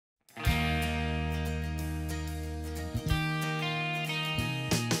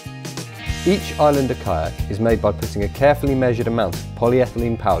Each Islander kayak is made by putting a carefully measured amount of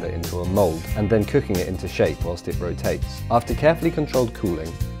polyethylene powder into a mould and then cooking it into shape whilst it rotates. After carefully controlled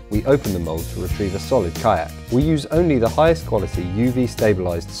cooling, we open the mould to retrieve a solid kayak. We use only the highest quality UV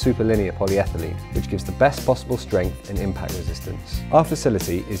stabilised superlinear polyethylene, which gives the best possible strength and impact resistance. Our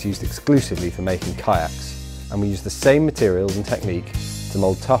facility is used exclusively for making kayaks, and we use the same materials and technique to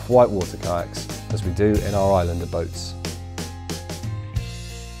mould tough whitewater kayaks as we do in our Islander boats.